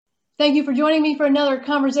Thank you for joining me for another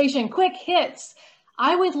conversation. Quick hits.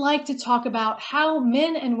 I would like to talk about how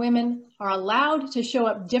men and women are allowed to show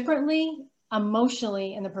up differently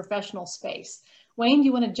emotionally in the professional space. Wayne, do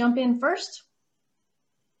you want to jump in first?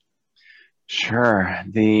 Sure.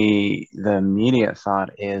 The immediate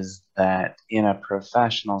thought is that in a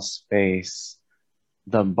professional space,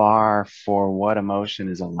 the bar for what emotion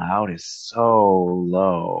is allowed is so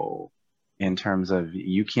low in terms of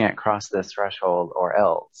you can't cross this threshold or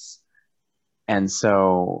else. And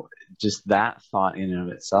so just that thought in and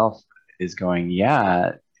of itself is going,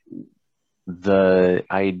 yeah, the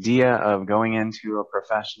idea of going into a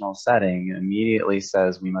professional setting immediately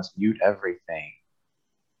says we must mute everything,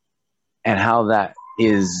 and how that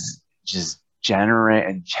is just gender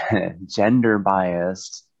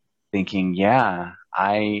biased, thinking, yeah,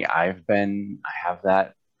 I have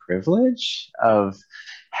that privilege of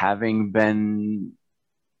having been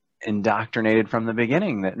indoctrinated from the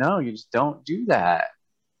beginning that no, you just don't do that.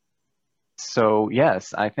 So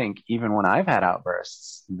yes, I think even when I've had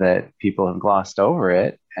outbursts that people have glossed over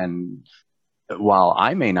it, and while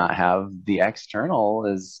I may not have, the external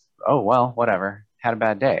is, oh well, whatever, had a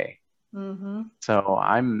bad day. Mm-hmm. So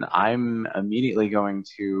I'm immediately going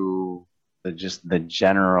to the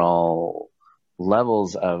general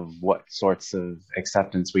levels of what sorts of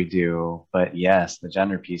acceptance we do. But yes, the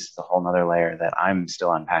gender piece is a whole nother layer that I'm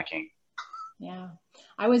still unpacking. Yeah.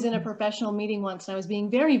 I was in a professional meeting once and I was being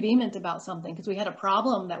very vehement about something because we had a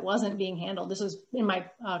problem that wasn't being handled. This was in my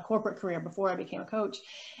corporate career before I became a coach.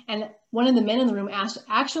 And one of the men in the room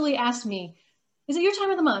actually asked me, "Is it your time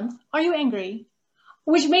of the month? Are you angry?"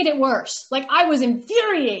 Which made it worse. Like I was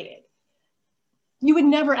infuriated. You would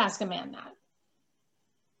never ask a man that.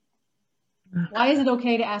 Why is it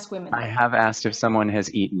okay to ask women I have asked if someone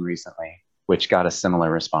has eaten recently, which got a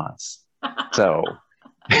similar response. that? So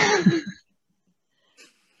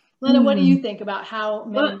Lena, what do Hmm. you think about how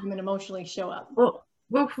men Well, and women emotionally show up?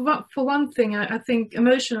 well, for one thing, I think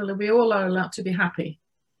emotionally we all are allowed to be happy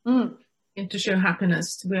Mm. and to show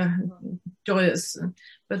happiness. We're joyous,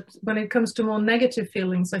 but when it comes to more negative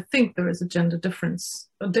feelings, I think there is a gender difference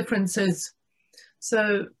or differences.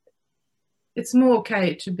 So it's more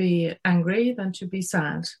okay to be angry than to be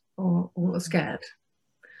sad or scared.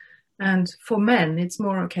 And for men, it's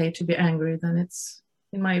more okay to be angry than it's,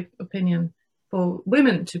 in my opinion, for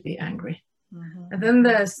women to be angry. Mm-hmm. And then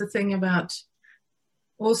there's the thing about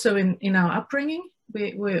also in our upbringing,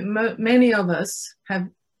 many of us have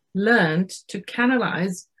learned to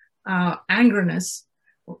canalize our angerness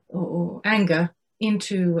or anger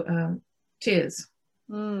into tears,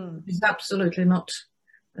 Mm. which is absolutely not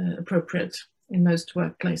appropriate in most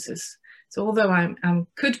workplaces. So although I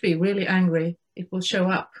could be really angry, it will show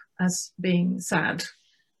up as being sad.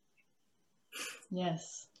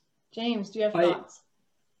 Yes. James, do you have I thoughts?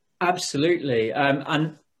 absolutely,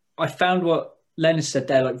 and I found what Lena said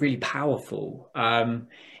there like really powerful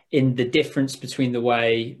in the difference between the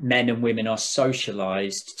way men and women are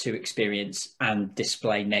socialized to experience and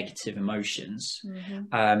display negative emotions.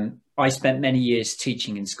 Mm-hmm. I spent many years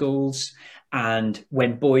teaching in schools, and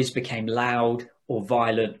when boys became loud or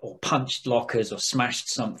violent or punched lockers or smashed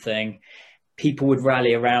something, people would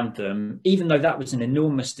rally around them, even though that was an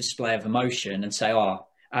enormous display of emotion, and say, "Oh,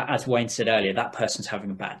 as Wayne said earlier, that person's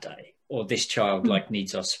having a bad day, or this child Mm. like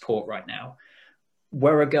needs our support right now."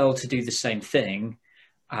 Were a girl to do the same thing,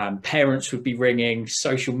 parents would be ringing,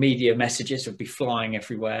 social media messages would be flying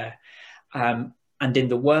everywhere, and in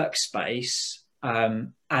the workspace,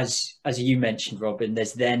 as you mentioned, Robin,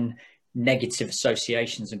 there's then negative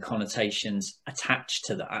associations and connotations attached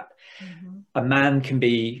to that. Mm-hmm. A man can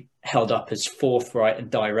be held up as forthright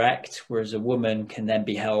and direct, whereas a woman can then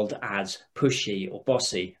be held as pushy or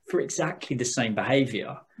bossy for exactly the same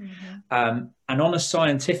behavior. Mm-hmm. And on a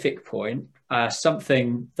scientific point,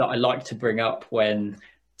 something that I like to bring up when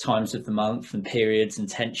times of the month and periods and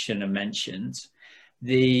tension are mentioned,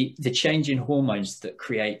 the change in hormones that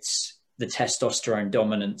creates the testosterone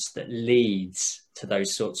dominance that leads to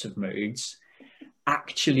those sorts of moods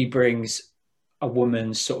actually brings a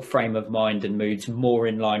woman's sort of frame of mind and moods more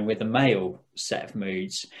in line with a male set of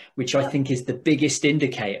moods, which I Yep. think is the biggest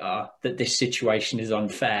indicator that this situation is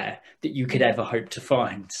unfair that you could ever hope to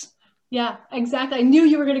find. Yeah, exactly. I knew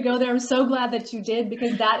you were going to go there. I'm so glad that you did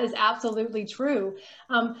because that is absolutely true.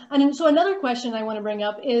 And so another question I want to bring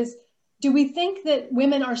up is, do we think that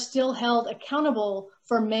women are still held accountable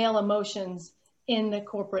for male emotions in the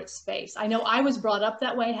corporate space? I know I was brought up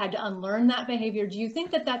that way, had to unlearn that behavior. Do you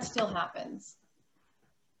think that that still happens?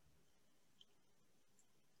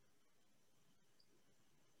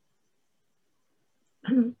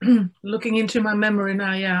 Looking into my memory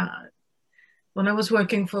now, yeah, when I was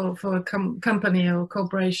working for a company or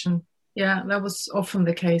corporation. Yeah, that was often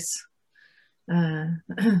the case.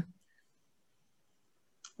 What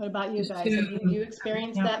about you guys? Have you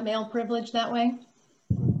experienced that male privilege that way?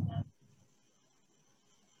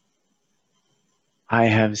 I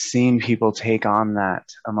have seen people take on that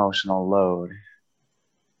emotional load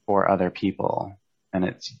for other people. And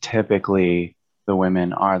it's typically the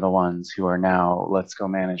women are the ones who are now, let's go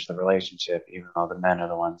manage the relationship, even though the men are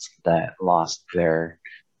the ones that lost their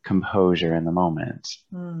composure in the moment.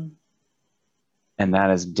 Mm. And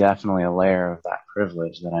that is definitely a layer of that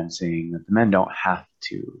privilege that I'm seeing, that the men don't have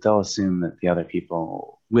to. They'll assume that the other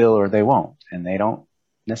people will or they won't. And they don't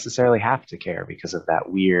necessarily have to care because of that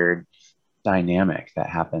weird dynamic that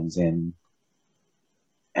happens in.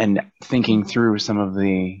 And thinking through some of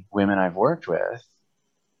the women I've worked with,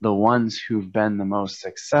 the ones who've been the most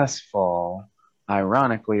successful,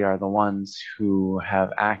 ironically, are the ones who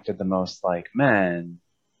have acted the most like men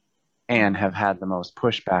and have had the most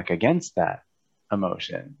pushback against that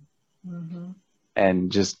emotion. Mm-hmm.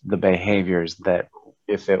 And just the behaviors that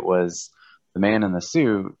if it was the man in the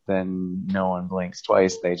suit, then no one blinks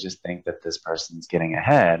twice. They just think that this person's getting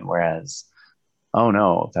ahead. Whereas, oh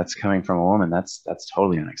no, if that's coming from a woman, that's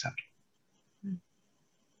totally unacceptable.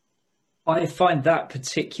 I find that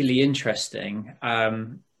particularly interesting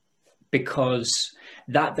because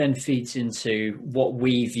that then feeds into what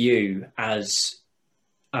we view as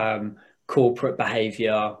corporate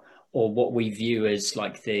behavior, or what we view as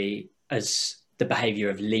like the behavior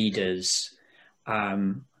of leaders.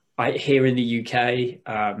 Here in the UK,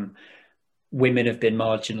 women have been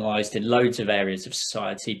marginalized in loads of areas of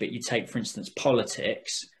society, but you take, for instance,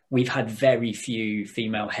 politics, we've had very few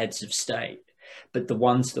female heads of state, but the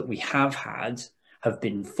ones that we have had have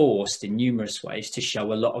been forced in numerous ways to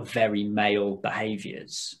show a lot of very male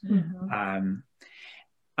behaviors. Mm-hmm.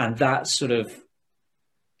 And that sort of,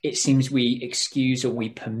 it seems we excuse or we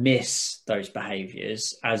permiss those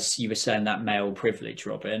behaviors, as you were saying, that male privilege,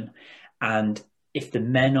 Robin. And if the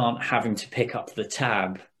men aren't having to pick up the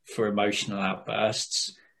tab for emotional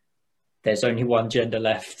outbursts, there's only one gender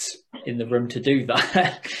left in the room to do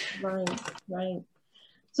that. Right.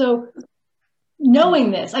 So knowing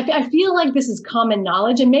this, I feel like this is common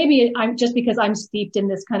knowledge, and maybe I'm just because I'm steeped in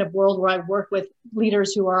this kind of world where I work with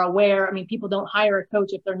leaders who are aware. I mean, people don't hire a coach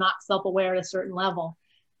if they're not self-aware at a certain level.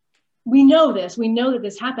 We know this. We know that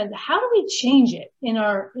this happens. How do we change it in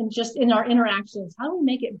our interactions? How do we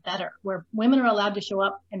make it better, where women are allowed to show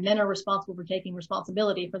up and men are responsible for taking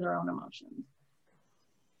responsibility for their own emotions?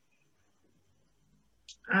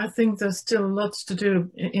 I think there's still lots to do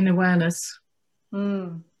in awareness.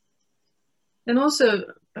 And also,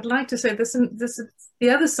 I'd like to say this is the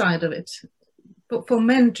other side of it, but for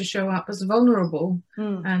men to show up as vulnerable,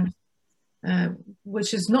 and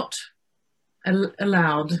which is not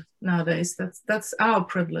allowed nowadays. That's our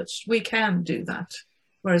privilege. We can do that,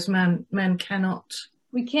 whereas men cannot.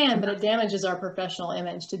 We can, but it damages our professional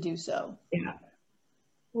image to do so. Yeah,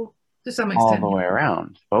 well, to some extent. All the way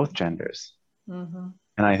around, both genders. Mm-hmm.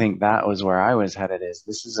 And I think that was where I was headed. Is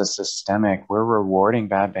this is a systemic? We're rewarding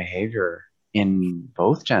bad behavior in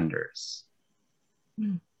both genders,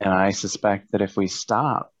 and I suspect that if we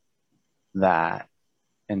stop that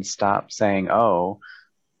and stop saying, "Oh,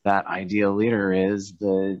 that ideal leader is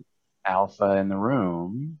the alpha in the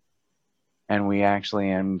room," and we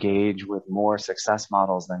actually engage with more success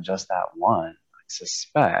models than just that one, I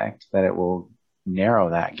suspect that it will narrow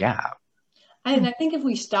that gap. And I think if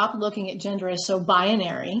we stop looking at gender as so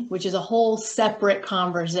binary, which is a whole separate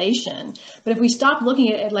conversation, but if we stop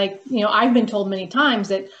looking at it like, I've been told many times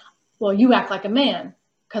that, well, you act like a man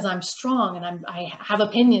because I'm strong and I have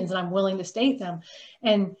opinions and I'm willing to state them.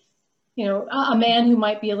 And a man who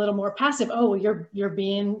might be a little more passive, oh, well, you're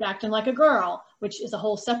acting like a girl, which is a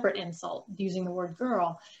whole separate insult, using the word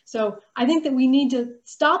girl. So I think that we need to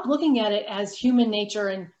stop looking at it as human nature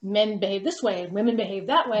and men behave this way and women behave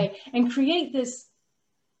that way, and create this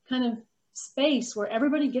kind of space where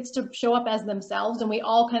everybody gets to show up as themselves and we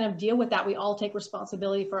all kind of deal with that. We all take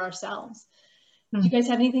responsibility for ourselves. Do you guys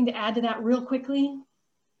have anything to add to that real quickly?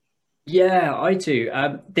 Yeah, I do.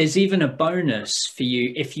 There's even a bonus for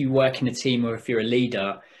you if you work in a team or if you're a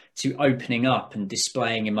leader to opening up and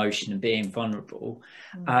displaying emotion and being vulnerable.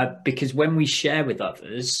 Because when we share with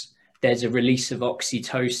others, there's a release of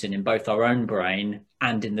oxytocin in both our own brain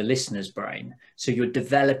and in the listener's brain. So you're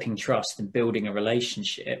developing trust and building a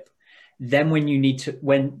relationship. Then when you need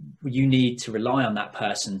to rely on that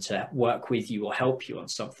person to work with you or help you on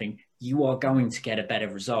something, you are going to get a better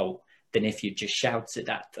result than if you just shouted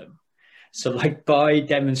at them. So by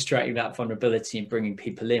demonstrating that vulnerability and bringing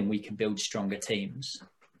people in, we can build stronger teams.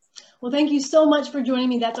 Well, thank you so much for joining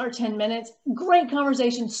me. That's our 10 minutes. Great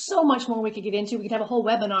conversation. So much more we could get into. We could have a whole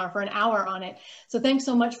webinar for an hour on it. So thanks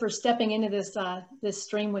so much for stepping into this, this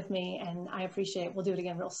stream with me, and I appreciate it. We'll do it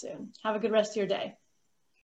again real soon. Have a good rest of your day.